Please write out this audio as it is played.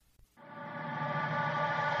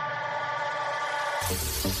Stop,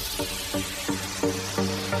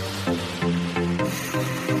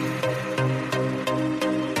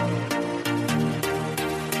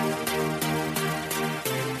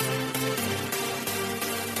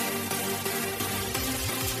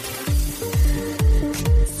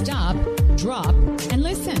 drop, and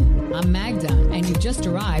listen. I'm Magda, and you've just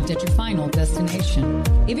arrived at your final destination.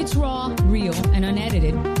 If it's raw, real, and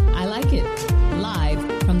unedited, I like it. Live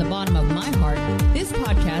from the bottom of my heart, this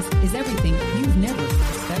podcast is everything you've never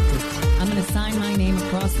expected. I'm going to sign my name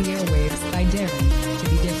across the airwaves by daring to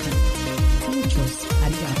be different. Muchos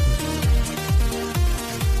arigato.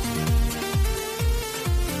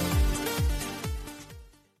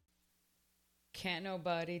 Can't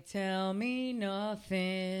nobody tell me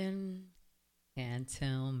nothing. Can't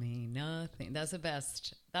tell me nothing. That's the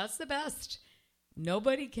best. That's the best.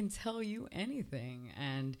 Nobody can tell you anything.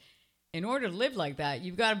 And in order to live like that,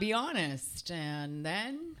 you've got to be honest. And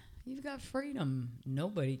then you've got freedom.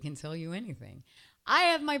 Nobody can tell you anything. I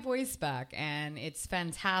have my voice back, and it's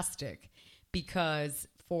fantastic because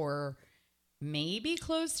for maybe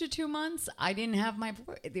close to 2 months, I didn't have my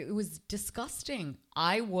voice. It was disgusting.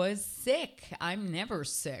 I was sick. I'm never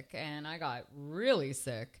sick. And I got really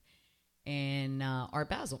sick in Art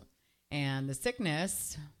Basel. And the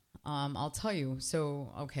sickness, I'll tell you.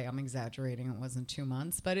 So, okay, I'm exaggerating. It wasn't 2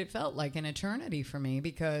 months, but it felt like an eternity for me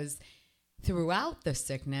because throughout the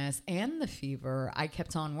sickness and the fever, I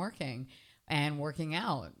kept on working and working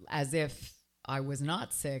out as if I was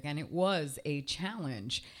not sick, and it was a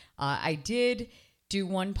challenge. I did do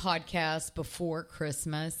one podcast before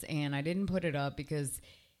Christmas, and I didn't put it up because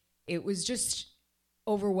it was just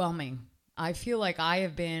overwhelming. I feel like I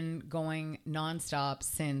have been going nonstop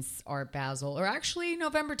since Art Basel, or actually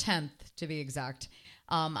November 10th, to be exact.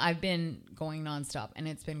 I've been going nonstop, and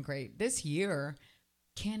it's been great. This year,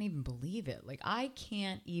 can't even believe it. Like, I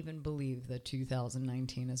can't even believe that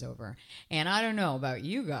 2019 is over. And I don't know about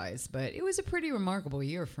you guys, but it was a pretty remarkable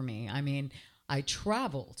year for me. I mean, I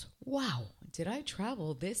traveled. Wow. Did I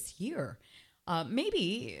travel this year?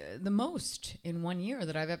 Maybe the most in 1 year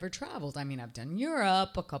that I've ever traveled. I mean, I've done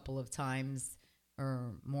Europe a couple of times,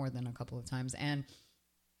 or more than a couple of times. And,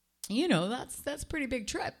 you know, that's a pretty big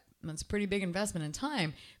trip. That's a pretty big investment in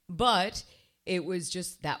time. But it was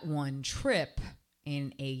just that one trip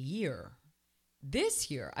in a year.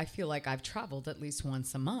 This year, I feel like I've traveled at least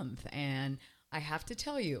once a month. And I have to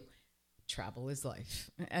tell you, travel is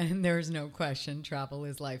life. And there's no question, travel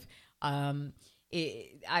is life.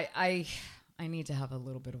 I need to have a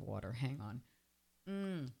little bit of water. Hang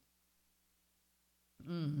on.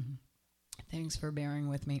 Thanks for bearing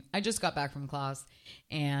with me. I just got back from class,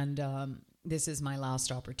 and this is my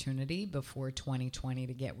last opportunity before 2020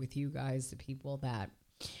 to get with you guys, the people that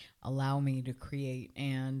allow me to create.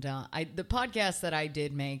 And the podcast that I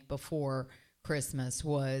did make before Christmas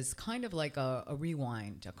was kind of like a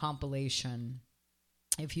rewind, a compilation,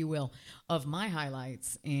 if you will, of my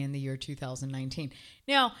highlights in the year 2019.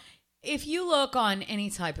 Now, if you look on any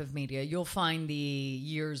type of media, you'll find the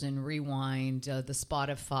years in rewind, the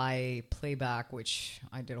Spotify playback, which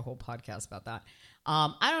I did a whole podcast about that.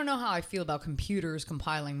 I don't know how I feel about computers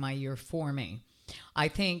compiling my year for me. I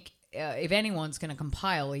think if anyone's going to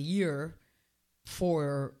compile a year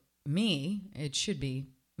for me, it should be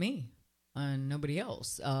me and nobody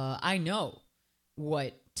else. I know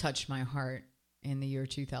what touched my heart in the year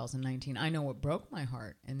 2019. I know what broke my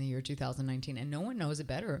heart in the year 2019, and no one knows it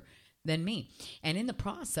better than me. And in the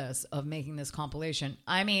process of making this compilation,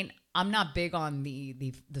 I mean, I'm not big on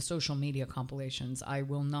the social media compilations. I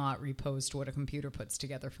will not repost what a computer puts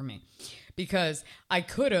together for me, because I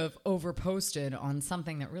could have overposted on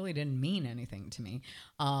something that really didn't mean anything to me,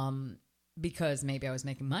 because maybe I was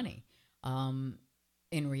making money.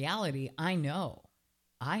 In reality, I know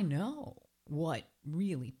what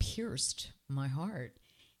really pierced my heart.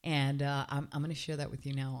 And I'm going to share that with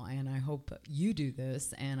you now, and I hope you do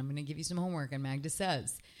this, and I'm going to give you some homework. And Magda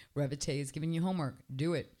says, Revite is giving you homework.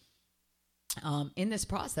 Do it. In this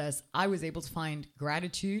process, I was able to find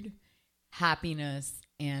gratitude, happiness,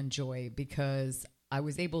 and joy, because I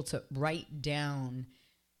was able to write down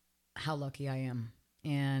how lucky I am.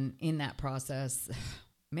 And in that process,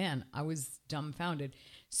 man, I was dumbfounded.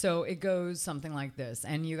 So it goes something like this.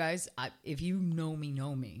 And you guys, if you know me,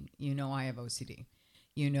 you know I have OCD.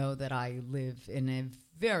 You know that I live in a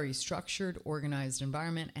very structured, organized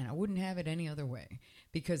environment, and I wouldn't have it any other way,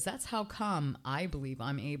 because that's how come I believe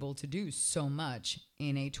I'm able to do so much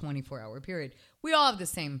in a 24-hour period. We all have the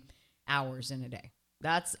same hours in a day.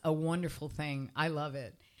 That's a wonderful thing. I love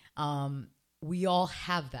it. We all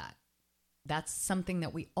have that. That's something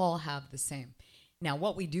that we all have the same. Now,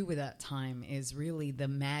 what we do with that time is really the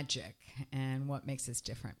magic and what makes us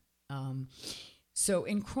different. So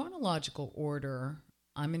in chronological order,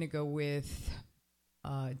 I'm going to go with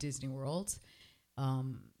Disney World.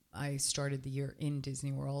 I started the year in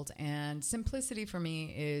Disney World, and simplicity for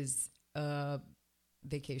me is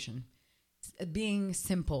vacation. Being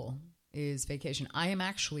simple is vacation. I am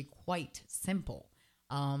actually quite simple.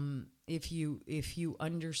 If you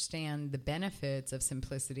understand the benefits of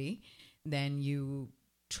simplicity, then you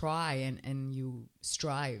try and you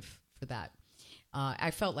strive for that.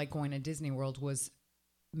 I felt like going to Disney World was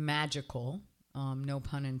magical, no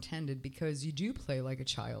pun intended, because you do play like a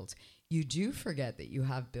child. You do forget that you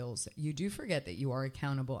have bills. You do forget that you are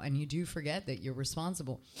accountable, and you do forget that you're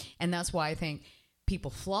responsible. And that's why I think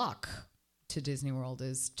people flock to Disney World,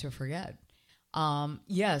 is to forget.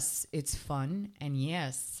 Yes, it's fun. And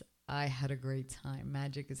yes, I had a great time.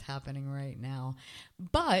 Magic is happening right now.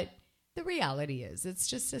 But the reality is it's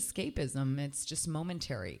just escapism. It's just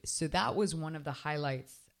momentary. So that was one of the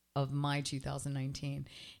highlights of my 2019,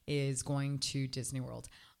 is going to Disney World.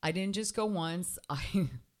 I didn't just go once. I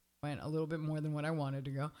went a little bit more than what I wanted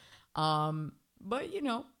to go. But, you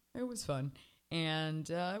know, it was fun. And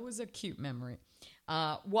it was a cute memory.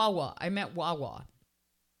 Wawa. I met Wawa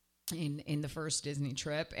in the first Disney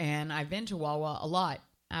trip. And I've been to Wawa a lot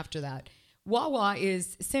after that. Wawa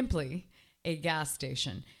is simply a gas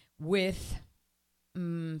station with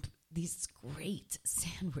these great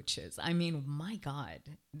sandwiches. I mean, my God,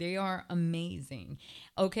 they are amazing.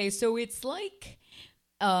 Okay, so it's like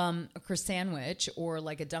a croissant sandwich or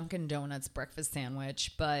like a Dunkin' Donuts breakfast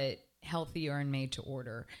sandwich, but healthier and made to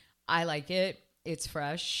order. I like it. It's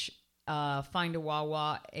fresh. Find a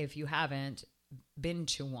Wawa if you haven't been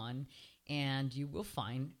to one, and you will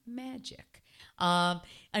find magic.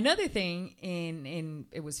 Another thing,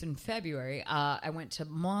 it was in February, I went to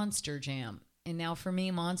Monster Jam. And now for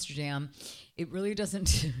me, Monster Jam, it really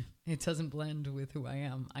doesn't, it doesn't blend with who I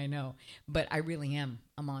am, I know. But I really am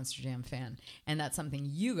a Monster Jam fan. And that's something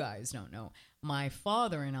you guys don't know. My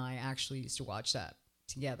father and I actually used to watch that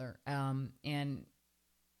together. And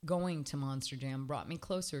going to Monster Jam brought me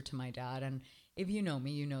closer to my dad. And if you know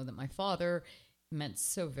me, you know that my father meant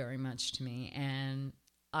so very much to me. And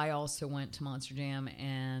I also went to Monster Jam,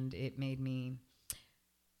 and it made me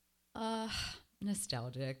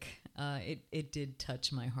nostalgic. It did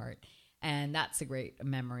touch my heart, and that's a great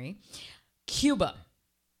memory. Cuba.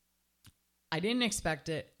 I didn't expect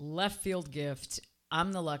it. Left field gift.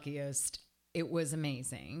 I'm the luckiest. It was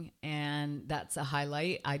amazing, and that's a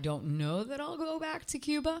highlight. I don't know that I'll go back to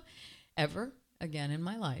Cuba ever again in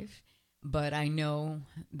my life, but I know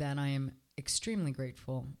that I am extremely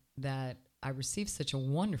grateful that I received such a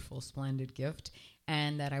wonderful, splendid gift,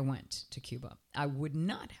 and that I went to Cuba. I would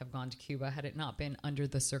not have gone to Cuba had it not been under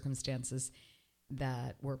the circumstances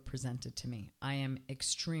that were presented to me. I am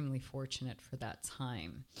extremely fortunate for that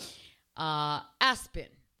time. Aspen,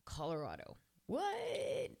 Colorado.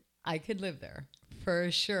 What? I could live there.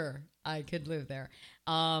 For sure, I could live there.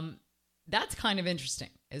 That's kind of interesting,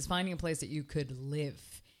 is finding a place that you could live.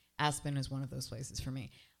 Aspen is one of those places for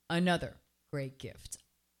me. Another great gift.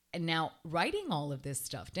 And now, writing all of this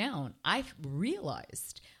stuff down, I've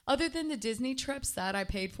realized, other than the Disney trips that I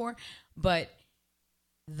paid for, but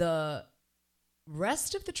the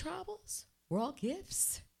rest of the travels were all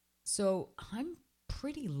gifts. So I'm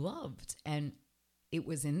pretty loved. And it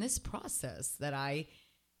was in this process that I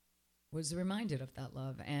was reminded of that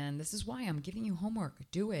love. And this is why I'm giving you homework.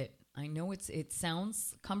 Do it. I know it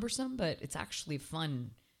sounds cumbersome, but it's actually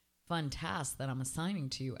fun task that I'm assigning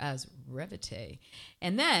to you as Revite.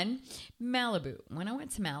 And then Malibu. When I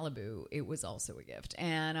went to Malibu, it was also a gift.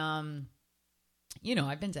 And, you know,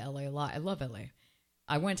 I've been to LA a lot. I love LA.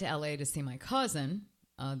 I went to LA to see my cousin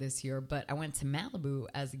this year, but I went to Malibu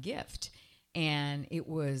as a gift. And it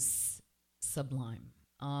was sublime.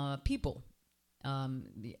 People.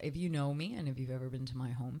 If you know me, and if you've ever been to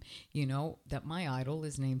my home, you know that my idol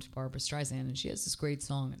is named Barbra Streisand, and she has this great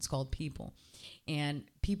song. It's called People. And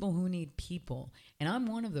people who need people. And I'm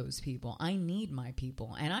one of those people. I need my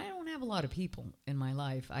people. And I don't have a lot of people in my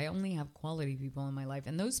life. I only have quality people in my life.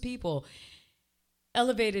 And those people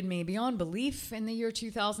elevated me beyond belief in the year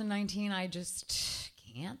 2019. I just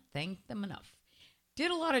can't thank them enough.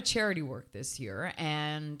 Did a lot of charity work this year,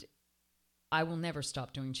 and I will never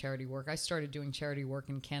stop doing charity work. I started doing charity work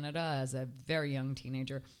in Canada as a very young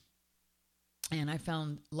teenager, and I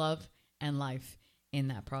found love and life in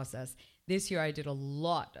that process. This year, I did a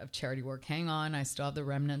lot of charity work. Hang on, I still have the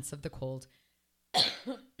remnants of the cold.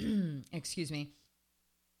 Excuse me.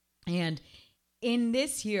 And in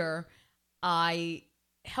this year, I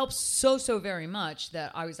helps so very much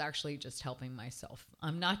that I was actually just helping myself.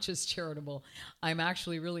 I'm not just charitable. I'm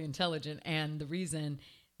actually really intelligent. And the reason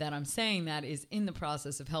that I'm saying that is in the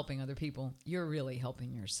process of helping other people, you're really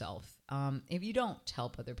helping yourself. If you don't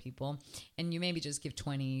help other people and you maybe just give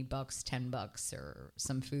 $20, $10 or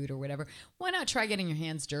some food or whatever, why not try getting your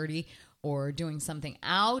hands dirty or doing something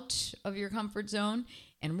out of your comfort zone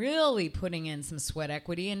and really putting in some sweat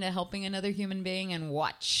equity into helping another human being and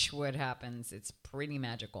watch what happens. It's pretty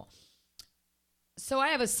magical. So I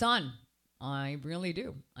have a son. I really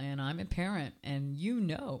do. And I'm a parent. And you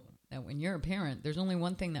know that when you're a parent, there's only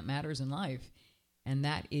one thing that matters in life, and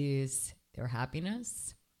that is their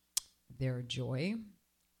happiness, their joy,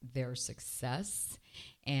 their success.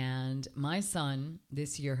 And my son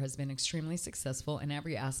this year has been extremely successful in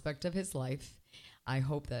every aspect of his life. I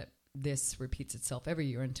hope that this repeats itself every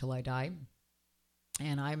year until I die.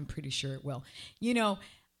 And I'm pretty sure it will. You know,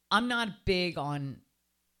 I'm not big on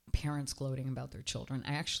parents gloating about their children.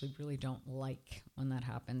 I actually really don't like when that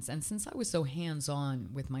happens. And since I was so hands-on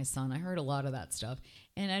with my son, I heard a lot of that stuff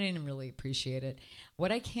and I didn't really appreciate it.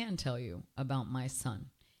 What I can tell you about my son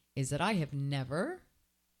is that I have never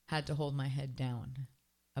had to hold my head down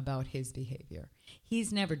about his behavior.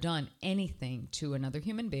 He's never done anything to another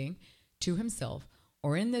human being, to himself,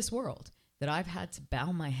 or in this world that I've had to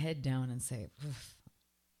bow my head down and say,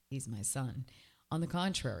 he's my son. On the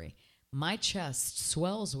contrary, my chest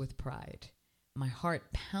swells with pride. My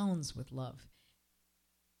heart pounds with love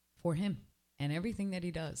for him and everything that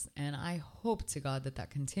he does. And I hope to God that that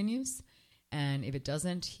continues. And if it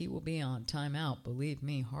doesn't, he will be on timeout. Believe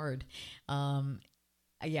me, hard.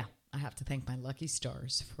 Yeah, I have to thank my lucky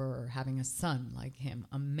stars for having a son like him,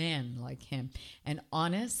 a man like him, an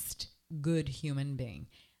honest, good human being.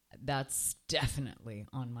 That's definitely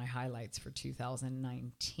on my highlights for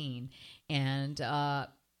 2019. And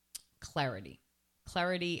clarity,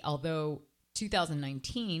 although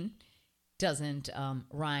 2019 doesn't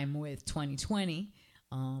rhyme with 2020,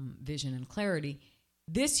 vision and clarity,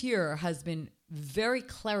 this year has been very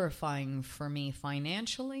clarifying for me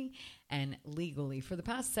financially and legally. For the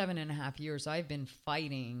past 7.5 years, I've been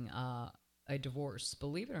fighting a divorce.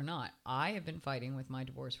 Believe it or not, I have been fighting with my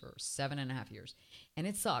divorce for 7.5 years. And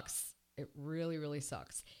it sucks. It really, really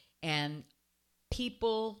sucks. And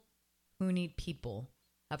people who need people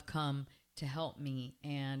have come to help me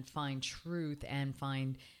and find truth and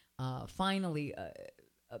find finally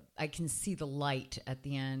I can see the light at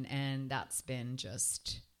the end, and that's been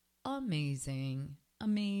just amazing.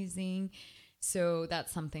 So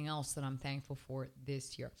that's something else that I'm thankful for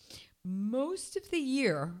this year. Most of the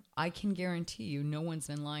year, I can guarantee you, no one's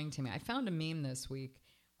been lying to me. I found a meme this week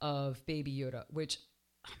of Baby Yoda, which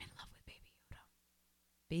I'm in love with Baby Yoda.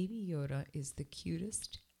 Baby Yoda is the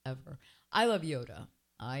cutest ever. I love Yoda.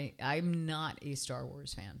 I'm not a Star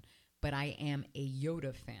Wars fan, but I am a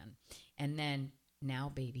Yoda fan. And then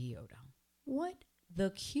now Baby Yoda. What?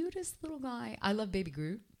 The cutest little guy. I love Baby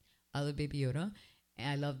Groot. I love Baby Yoda. And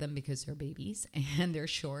I love them because they're babies and they're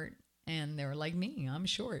short and they're like me. I'm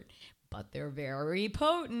short, but they're very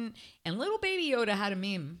potent. And little Baby Yoda had a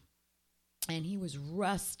meme and he was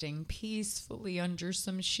resting peacefully under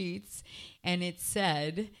some sheets. And it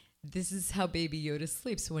said, "This is how Baby Yoda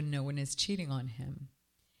sleeps when no one is cheating on him."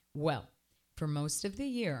 Well, for most of the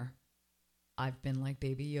year, I've been like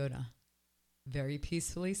Baby Yoda, very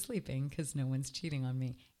peacefully sleeping because no one's cheating on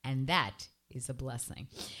me. And that is a blessing.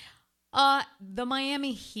 The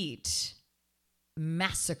Miami Heat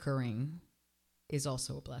massacring is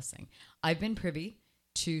also a blessing. I've been privy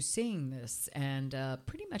to seeing this, and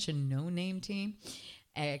pretty much a no-name team,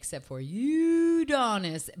 except for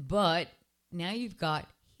Udonis. But now you've got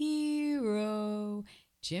Hero,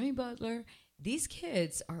 Jimmy Butler. These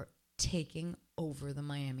kids are taking over the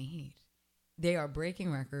Miami Heat. They are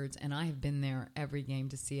breaking records, and I have been there every game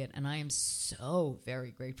to see it, and I am so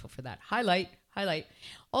very grateful for that. Highlight.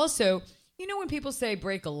 Also, you know when people say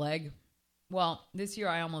break a leg? Well, this year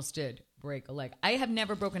I almost did break a leg. I have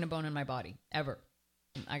never broken a bone in my body, ever.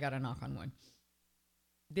 I got a knock on wood.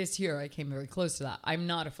 This year I came very close to that. I'm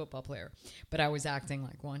not a football player, but I was acting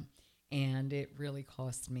like one, and it really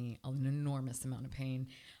cost me an enormous amount of pain.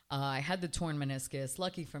 I had the torn meniscus.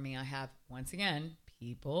 Lucky for me, I have, once again,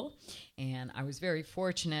 people, and I was very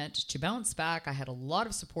fortunate to bounce back. I had a lot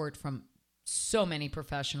of support from so many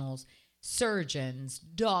professionals, surgeons,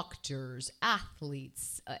 doctors,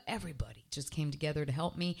 athletes, everybody just came together to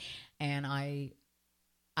help me, and I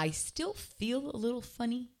still feel a little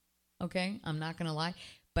funny, okay? I'm not going to lie,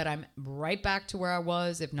 but I'm right back to where I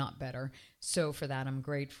was, if not better. So for that, I'm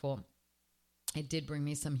grateful. It did bring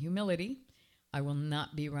me some humility. I will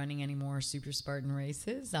not be running any more Super Spartan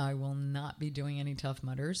races. I will not be doing any Tough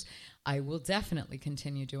Mudders. I will definitely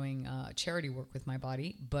continue doing charity work with my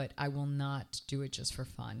body, but I will not do it just for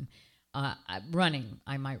fun. Running,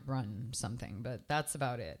 I might run something, but that's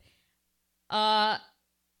about it.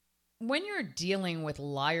 When you're dealing with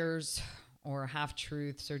liars or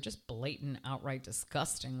half-truths or just blatant, outright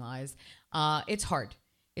disgusting lies, it's hard.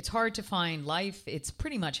 It's hard to find life. It's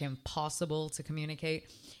pretty much impossible to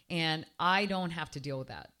communicate. And I don't have to deal with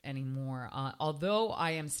that anymore. Although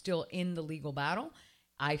I am still in the legal battle,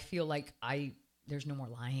 I feel like there's no more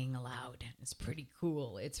lying allowed. It's pretty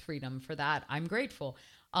cool. It's freedom for that. I'm grateful.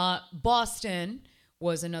 Boston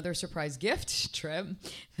was another surprise gift trip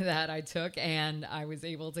that I took, and I was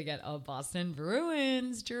able to get a Boston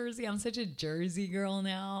Bruins jersey. I'm such a jersey girl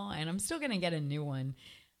now, and I'm still going to get a new one.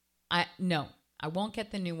 No, I won't get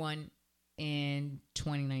the new one in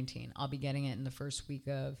 2019. I'll be getting it in the first week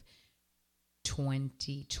of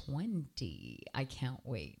 2020. I can't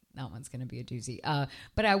wait. That one's going to be a doozy.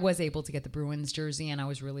 But I was able to get the Bruins jersey, and I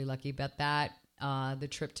was really lucky about that. The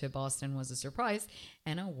trip to Boston was a surprise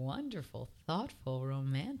and a wonderful, thoughtful,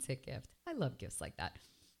 romantic gift. I love gifts like that.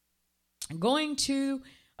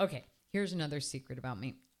 Okay, here's another secret about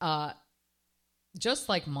me. Just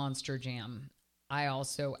like Monster Jam, I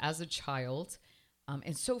also, as a child,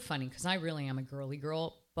 it's so funny because I really am a girly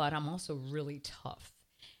girl, but I'm also really tough.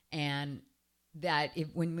 And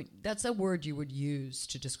that's a word you would use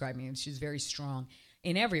to describe me. And she's very strong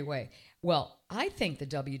in every way. Well, I think the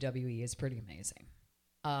WWE is pretty amazing.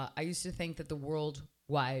 I used to think that the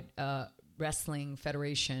Worldwide Wrestling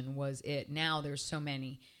Federation was it. Now there's so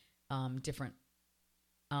many different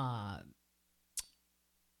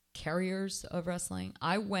carriers of wrestling.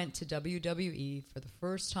 I went to WWE for the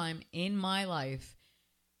first time in my life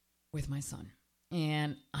with my son.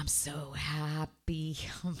 And I'm so happy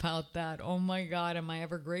about that. Oh my God, am I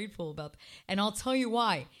ever grateful about that? And I'll tell you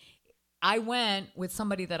why. I went with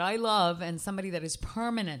somebody that I love and somebody that is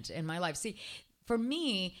permanent in my life. See, for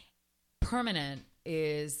me, permanent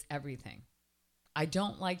is everything. I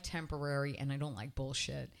don't like temporary and I don't like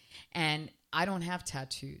bullshit. And I don't have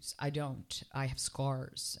tattoos. I have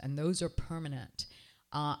scars and those are permanent.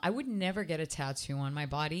 I would never get a tattoo on my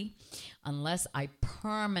body unless I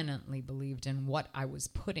permanently believed in what I was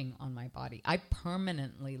putting on my body. I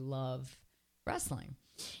permanently love wrestling.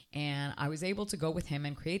 And I was able to go with him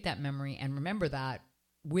and create that memory and remember that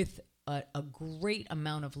with a great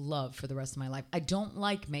amount of love for the rest of my life. I don't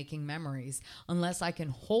like making memories unless I can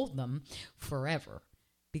hold them forever,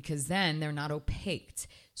 because then they're not opaqued.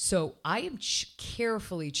 So I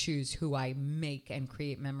carefully choose who I make and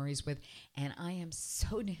create memories with. And I am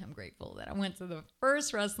so damn grateful that I went to the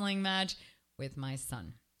first wrestling match with my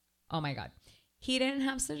son. Oh my God. He didn't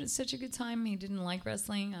have such a good time. He didn't like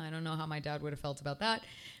wrestling. I don't know how my dad would have felt about that.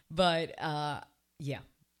 But yeah,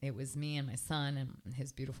 it was me and my son and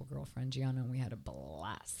his beautiful girlfriend, Gianna, and we had a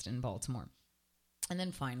blast in Baltimore. And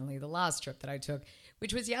then finally, the last trip that I took,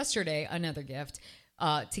 which was yesterday, another gift,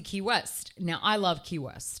 to Key West. Now, I love Key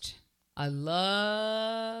West. I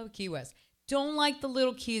love Key West. Don't like the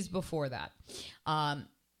little keys before that.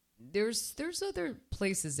 There's other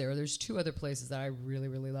places there. There's two other places that I really,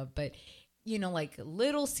 really love. But, you know, like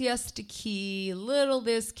little Siesta Key, little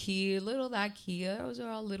this key, little that key. Those are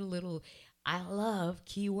all little. I love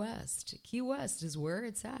Key West. Key West is where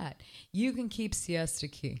it's at. You can keep Siesta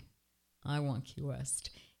Key. I want Key West.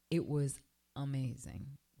 It was amazing.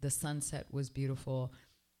 The sunset was beautiful.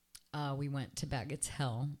 We went to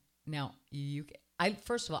Bagatelle. Now,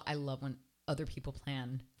 first of all, I love when other people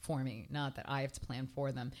plan for me, not that I have to plan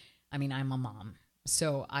for them. I mean, I'm a mom,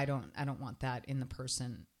 so I don't want that in the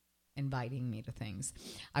person inviting me to things.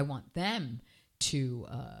 I want them to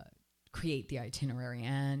create the itinerary,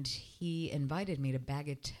 and he invited me to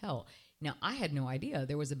Bagatelle. Now, I had no idea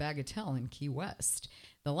there was a Bagatelle in Key West.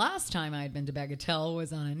 The last time I had been to Bagatelle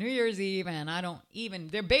was on a New Year's Eve, and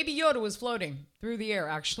their Baby Yoda was floating through the air,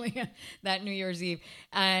 actually, that New Year's Eve.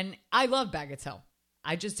 And I love Bagatelle.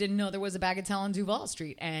 I just didn't know there was a Bagatelle on Duval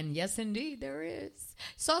Street. And yes, indeed, there is.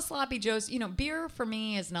 Saw Sloppy Joe's. You know, beer for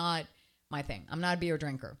me is not my thing. I'm not a beer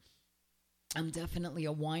drinker. I'm definitely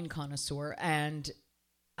a wine connoisseur, and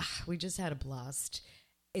we just had a blast.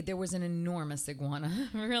 There was an enormous iguana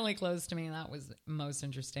really close to me. That was most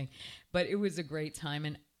interesting. But it was a great time,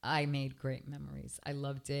 and I made great memories. I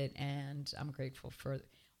loved it, and I'm grateful for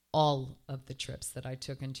all of the trips that I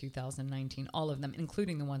took in 2019, all of them,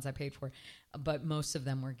 including the ones I paid for. But most of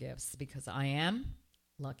them were gifts because I am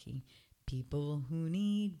lucky. People who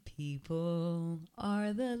need people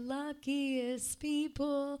are the luckiest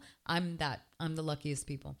people. I'm the luckiest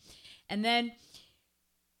people. And then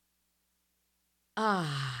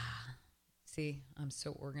See, I'm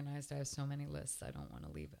so organized. I have so many lists. I don't want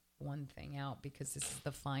to leave one thing out because this is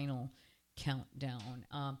the final countdown.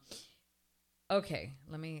 Okay,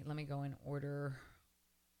 let me go in order.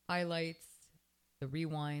 Highlights, the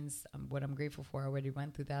rewinds, what I'm grateful for. I already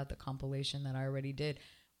went through that. The compilation that I already did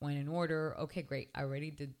went in order. Okay, great. I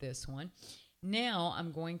already did this one. Now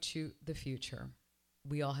I'm going to the future.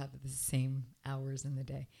 We all have the same hours in the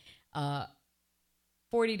day.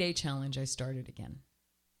 40-day challenge. I started again.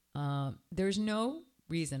 There's no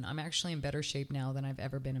reason. I'm actually in better shape now than I've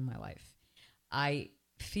ever been in my life. I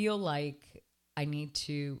feel like I need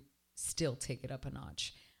to still take it up a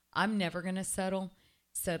notch. I'm never going to settle.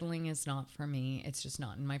 Settling is not for me. It's just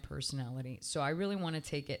not in my personality. So I really want to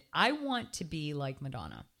take it. I want to be like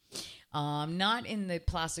Madonna. Not in the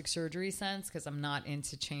plastic surgery sense, because I'm not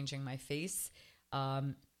into changing my face,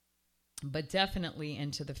 but definitely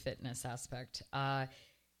into the fitness aspect.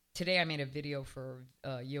 Today I made a video for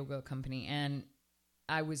a yoga company, and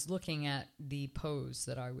I was looking at the pose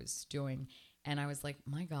that I was doing, and I was like,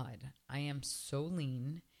 my God, I am so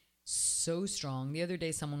lean, so strong. The other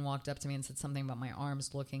day someone walked up to me and said something about my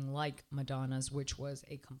arms looking like Madonna's, which was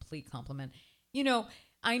a complete compliment. You know,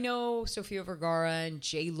 I know Sofia Vergara and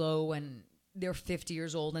J-Lo, and they're 50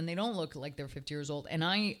 years old and they don't look like they're 50 years old. And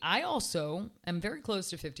I also am very close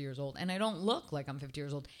to 50 years old, and I don't look like I'm 50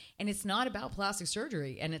 years old. And it's not about plastic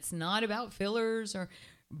surgery, and it's not about fillers or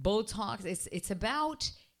Botox. It's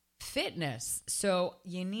about fitness. So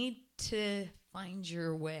you need to find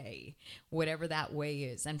your way, whatever that way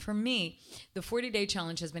is. And for me, the 40-day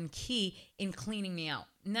challenge has been key in cleaning me out.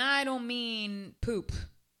 Now, I don't mean poop.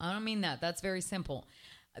 I don't mean that. That's very simple.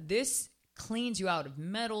 This cleans you out of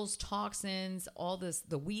metals, toxins, all this,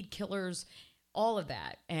 the weed killers, all of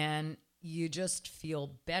that. And you just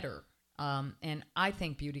feel better. And I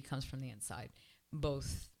think beauty comes from the inside,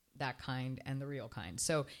 both that kind and the real kind.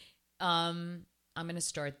 So I'm going to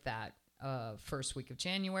start that first week of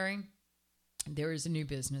January. There is a new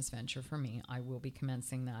business venture for me. I will be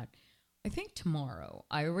commencing that, I think, tomorrow.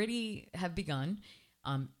 I already have begun.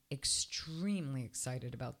 I'm extremely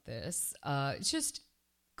excited about this. It's just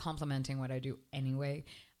complementing what I do anyway.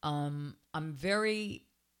 I'm very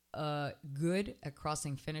good at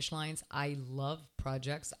crossing finish lines. I love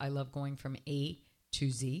projects. I love going from A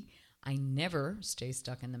to Z. I never stay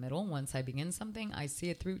stuck in the middle. Once I begin something, I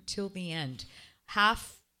see it through till the end.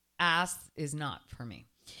 Half-ass is not for me.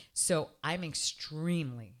 So I'm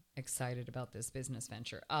extremely excited about this business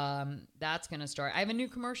venture. That's going to start. I have a new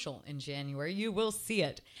commercial in January. You will see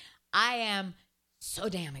it. I am so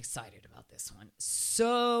damn excited about this one.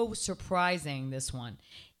 So surprising, this one.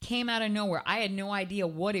 Came out of nowhere. I had no idea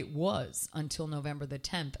what it was until November the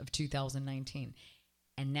 10th of 2019.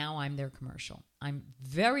 And now I'm their commercial. I'm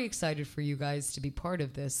very excited for you guys to be part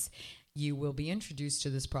of this. You will be introduced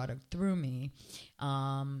to this product through me.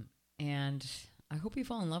 And I hope you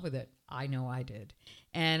fall in love with it. I know I did.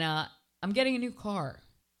 And I'm getting a new car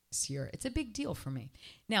this year. It's a big deal for me.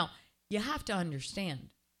 Now, you have to understand,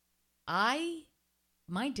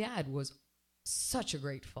 my dad was such a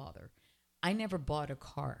great father. I never bought a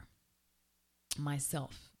car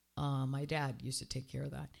myself. My dad used to take care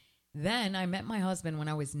of that. Then I met my husband when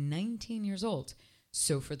I was 19 years old.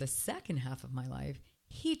 So for the second half of my life,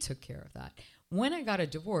 he took care of that. When I got a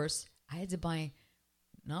divorce, I had to buy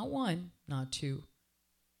not one, not two,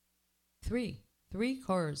 three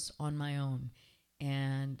cars on my own.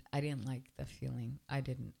 And I didn't like the feeling. I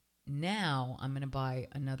didn't. Now I'm going to buy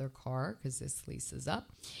another car because this lease is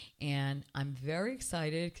up. And I'm very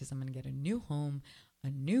excited because I'm going to get a new home, a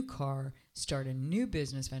new car, start a new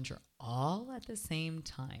business venture all at the same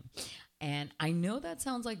time. And I know that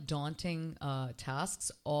sounds like daunting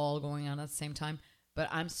tasks all going on at the same time, but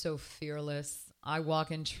I'm so fearless. I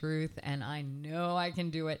walk in truth and I know I can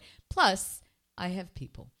do it. Plus, I have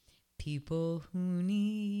people who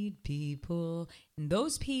need people. And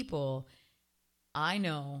those people I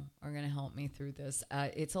know are going to help me through this.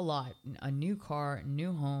 It's a lot. A new car, a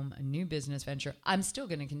new home, a new business venture. I'm still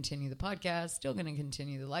going to continue the podcast, still going to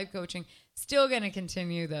continue the life coaching, still going to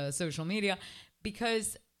continue the social media,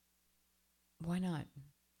 because why not?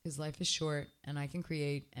 Because life is short and I can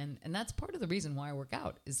create. And that's part of the reason why I work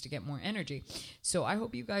out, is to get more energy. So I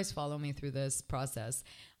hope you guys follow me through this process.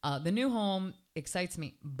 The new home excites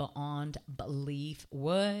me beyond belief.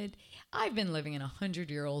 I've been living in a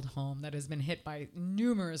 100-year-old home that has been hit by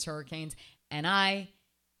numerous hurricanes, and I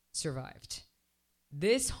survived.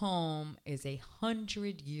 This home is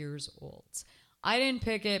 100 years old. I didn't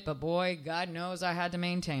pick it, but boy, God knows I had to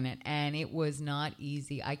maintain it, and it was not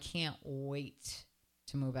easy. I can't wait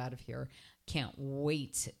to move out of here. Can't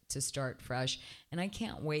wait to start fresh. And I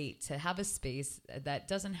can't wait to have a space that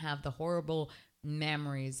doesn't have the horrible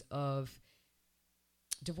memories of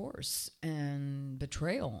divorce and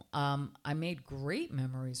betrayal. I made great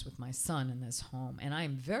memories with my son in this home, and I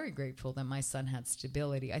am very grateful that my son had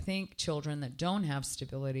stability. I think children that don't have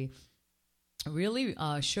stability really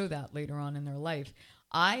show that later on in their life.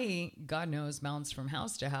 I, God knows, bounced from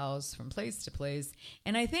house to house, from place to place,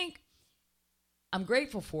 and I think I'm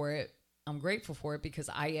grateful for it. I'm grateful for it because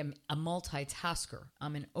I am a multitasker.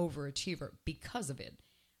 I'm an overachiever because of it.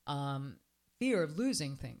 Fear of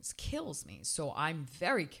losing things kills me. So I'm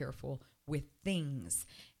very careful with things.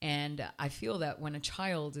 And I feel that when a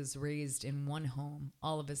child is raised in one home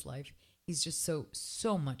all of his life, he's just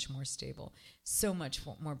so much more stable, so much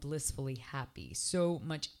more blissfully happy, so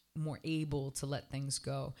much more able to let things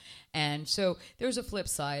go. And so there's a flip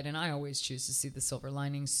side, and I always choose to see the silver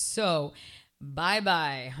lining. So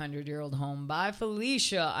bye-bye, 100-year-old home. Bye,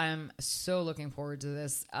 Felicia. I'm so looking forward to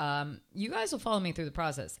this. You guys will follow me through the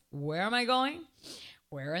process. Where am I going?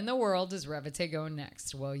 Where in the world does Revite go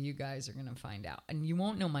next? Well, you guys are going to find out. And you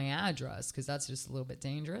won't know my address because that's just a little bit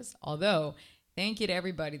dangerous. Although, thank you to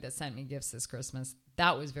everybody that sent me gifts this Christmas.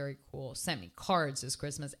 That was very cool. Sent me cards this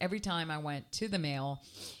Christmas. Every time I went to the mail,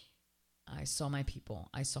 I saw my people.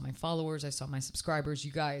 I saw my followers. I saw my subscribers.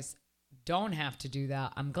 You guys don't have to do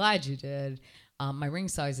that. I'm glad you did. My ring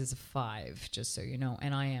size is a 5, just so you know,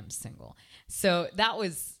 and I am single. So that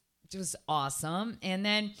was just awesome. And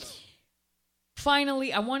then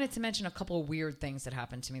finally, I wanted to mention a couple of weird things that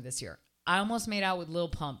happened to me this year. I almost made out with Lil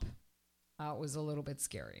Pump. It was a little bit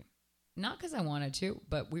scary. Not because I wanted to,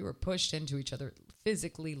 but we were pushed into each other,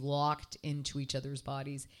 physically locked into each other's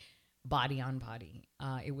bodies, body on body.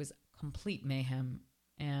 It was complete mayhem.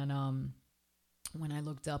 And when I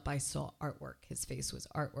looked up, I saw artwork. His face was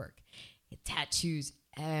artwork. He had tattoos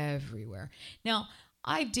everywhere. Now,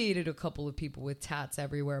 I've dated a couple of people with tats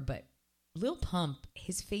everywhere, but Lil Pump,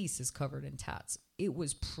 his face is covered in tats. It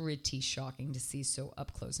was pretty shocking to see so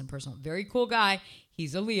up close and personal. Very cool guy.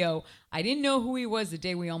 He's a Leo. I didn't know who he was the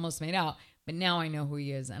day we almost made out, but now I know who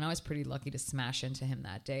he is, and I was pretty lucky to smash into him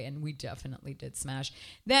that day, and we definitely did smash.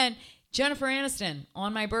 Then, Jennifer Aniston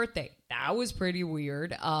on my birthday. That was pretty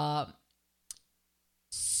weird.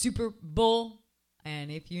 Super Bowl,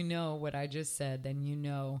 and if you know what I just said, then you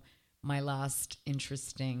know my last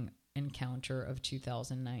interesting encounter of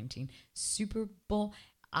 2019. Super Bowl.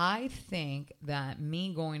 I think that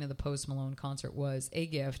me going to the Post Malone concert was a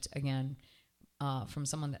gift, again, from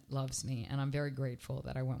someone that loves me, and I'm very grateful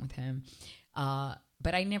that I went with him.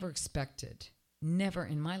 But I never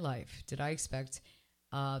in my life did I expect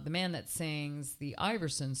the man that sings the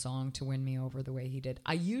Iverson song to win me over the way he did.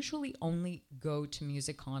 I usually only go to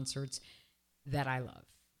music concerts that I love,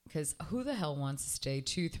 because who the hell wants to stay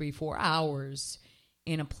 2, 3, 4 hours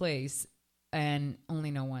in a place and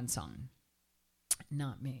only know one song?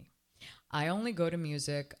 Not me. I only go to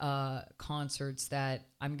music concerts that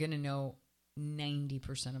I'm going to know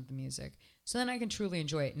 90% of the music, so then I can truly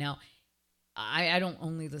enjoy it. Now, I don't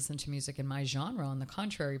only listen to music in my genre. On the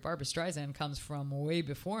contrary, Barbra Streisand comes from way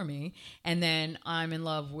before me. And then I'm in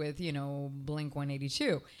love with,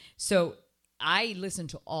 Blink-182. So I listen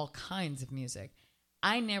to all kinds of music.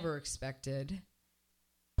 I never expected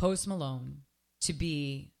Post Malone to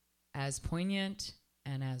be as poignant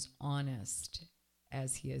and as honest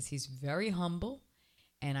as he is. He's very humble,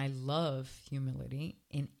 and I love humility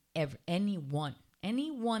in anyone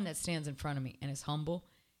that stands in front of me and is humble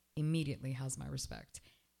immediately has my respect.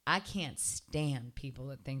 I can't stand people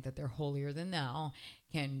that think that they're holier than thou,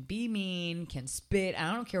 can be mean, can spit.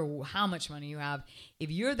 I don't care how much money you have.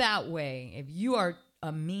 If you're that way, if you are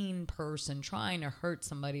a mean person trying to hurt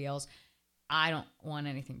somebody else, I don't want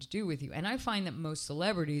anything to do with you. And I find that most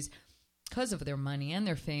celebrities, because of their money and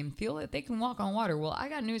their fame, feel that they can walk on water. Well, I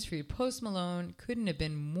got news for you. Post Malone couldn't have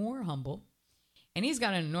been more humble, and he's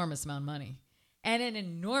got an enormous amount of money and an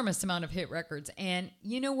enormous amount of hit records. And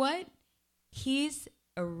you know what? He's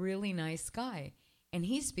a really nice guy, and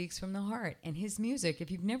he speaks from the heart. And his music, if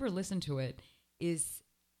you've never listened to it, is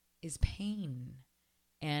pain.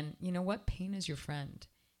 And you know what? Pain is your friend.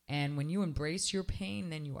 And when you embrace your pain,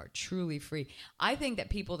 then you are truly free. I think that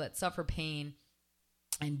people that suffer pain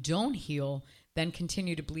and don't heal then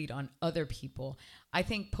continue to bleed on other people. I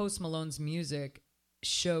think Post Malone's music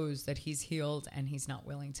shows that he's healed and he's not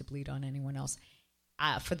willing to bleed on anyone else.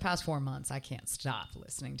 For the past 4 months, I can't stop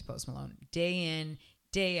listening to Post Malone. Day in,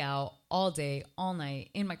 day out, all day, all night,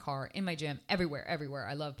 in my car, in my gym, everywhere.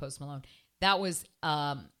 I love Post Malone. That was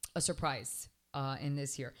a surprise in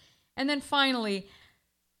this year. And then finally,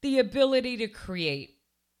 the ability to create.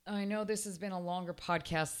 I know this has been a longer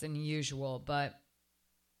podcast than usual, but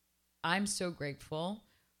I'm so grateful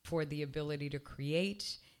for the ability to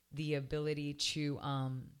create, the ability to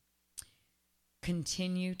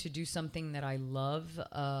continue to do something that I love,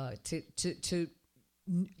 to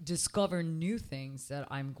discover new things that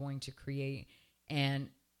I'm going to create. And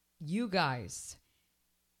you guys,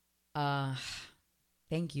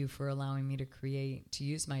 thank you for allowing me to create, to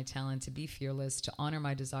use my talent, to be fearless, to honor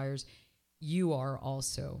my desires. You are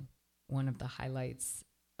also one of the highlights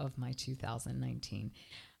of my 2019.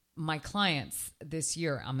 My clients this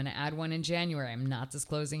year, I'm going to add one in January. I'm not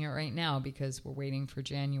disclosing it right now because we're waiting for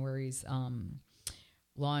January's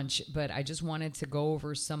launch, but I just wanted to go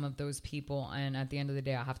over some of those people. And at the end of the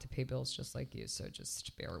day, I have to pay bills just like you. So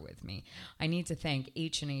just bear with me. I need to thank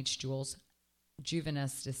H&H Jewels,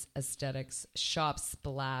 Juvenestus Aesthetics, Shop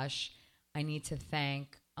Splash. I need to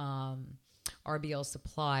thank RBL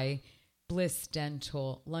Supply, Bliss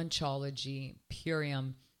Dental, Lunchology,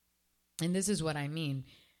 Purium. And this is what I mean.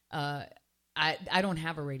 I don't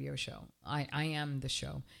have a radio show. I am the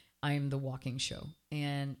show. I am the walking show.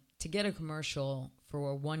 And to get a commercial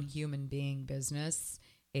for a one human being business,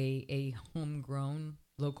 a homegrown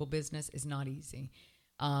local business, is not easy.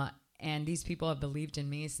 And these people have believed in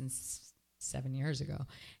me since 7 years ago,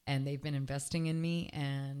 and they've been investing in me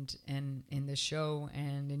and in the show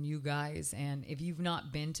and in you guys. And if you've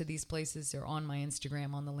not been to these places, they're on my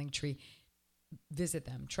Instagram, on the Linktree. Visit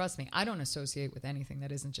them. Trust me, I don't associate with anything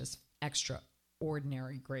that isn't just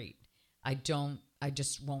extraordinary great. I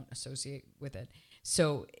just won't associate with it.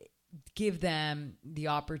 So give them the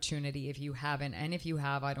opportunity if you haven't. And if you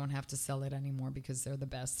have, I don't have to sell it anymore because they're the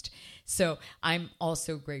best. So I'm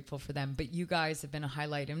also grateful for them. But you guys have been a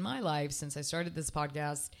highlight in my life since I started this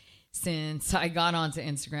podcast, since I got onto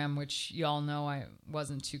Instagram, which y'all know I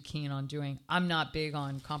wasn't too keen on doing. I'm not big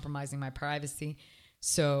on compromising my privacy.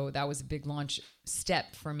 So that was a big launch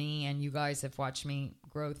step for me, and you guys have watched me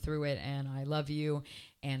grow through it, and I love you,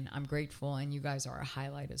 and I'm grateful, and you guys are a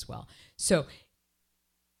highlight as well. So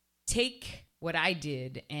take what I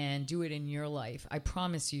did and do it in your life. I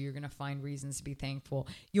promise you're going to find reasons to be thankful.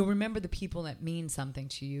 You'll remember the people that mean something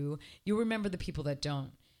to you. You'll remember the people that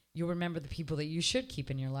don't. You'll remember the people that you should keep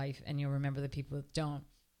in your life, and you'll remember the people that don't.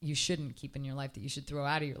 You shouldn't keep in your life, that you should throw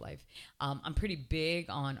out of your life. I'm pretty big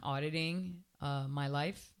on auditing my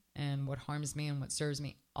life and what harms me and what serves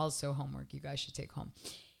me. Also homework you guys should take home.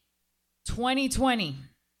 2020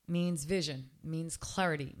 means vision, means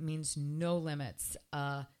clarity, means no limits.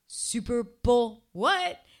 Super Bowl,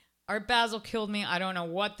 what? Art Basel killed me. I don't know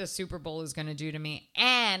what the Super Bowl is going to do to me.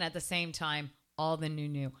 And at the same time, all the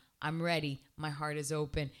new. I'm ready. My heart is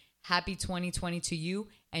open. Happy 2020 to you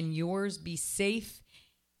and yours. Be safe.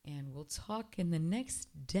 And we'll talk in the next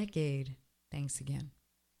decade. Thanks again.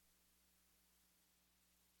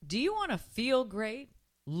 Do you want to feel great,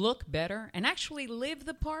 look better, and actually live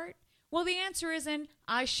the part? Well, the answer is in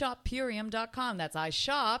iShopPurium.com. That's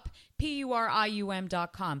iShop,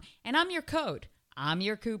 Purium.com. And I'm your code. I'm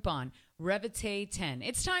your coupon, Revite10.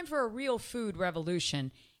 It's time for a real food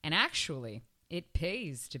revolution. And actually, it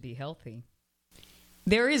pays to be healthy.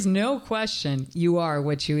 There is no question you are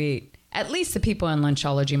what you eat. At least the people in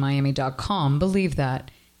LunchologyMiami.com believe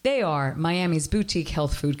that. They are Miami's boutique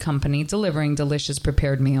health food company delivering delicious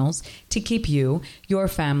prepared meals to keep you, your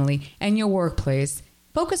family, and your workplace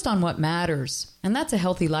focused on what matters, and that's a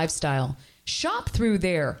healthy lifestyle. Shop through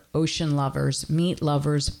their ocean lovers, meat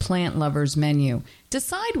lovers, plant lovers menu.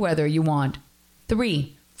 Decide whether you want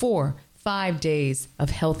 3, 4, 5 days of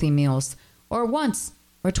healthy meals, or once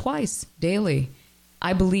or twice daily.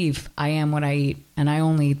 I believe I am what I eat, and I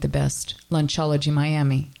only eat the best.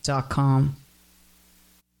 LunchologyMiami.com.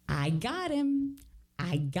 I got him.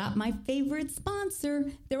 I got my favorite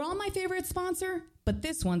sponsor. They're all my favorite sponsor, but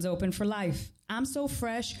this one's open for life. I'm so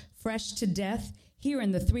fresh to death. Here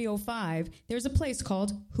in the 305, there's a place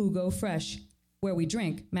called Jugo Fresh, where we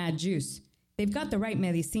drink mad juice. They've got the right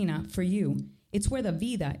medicina for you. It's where the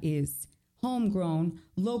vida is. Homegrown,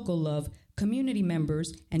 local love, community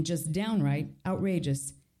members, and just downright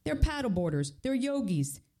outrageous. They're paddleboarders, they're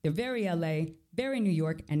yogis, they're very LA, very New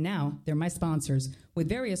York, and now they're my sponsors, with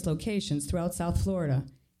various locations throughout South Florida.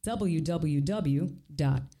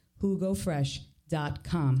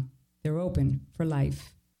 www.jugofresh.com. They're open for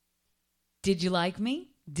life. Did you like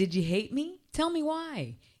me? Did you hate me? Tell me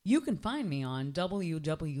why. You can find me on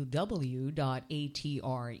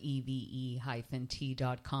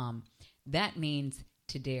www.atreve-t.com. That means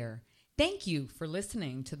to dare. Thank you for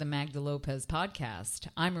listening to the Magda Lopez podcast.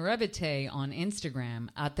 I'm Revite on Instagram,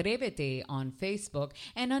 Atrevete on Facebook,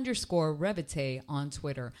 and _Revite on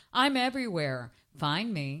Twitter. I'm everywhere.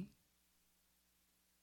 Find me.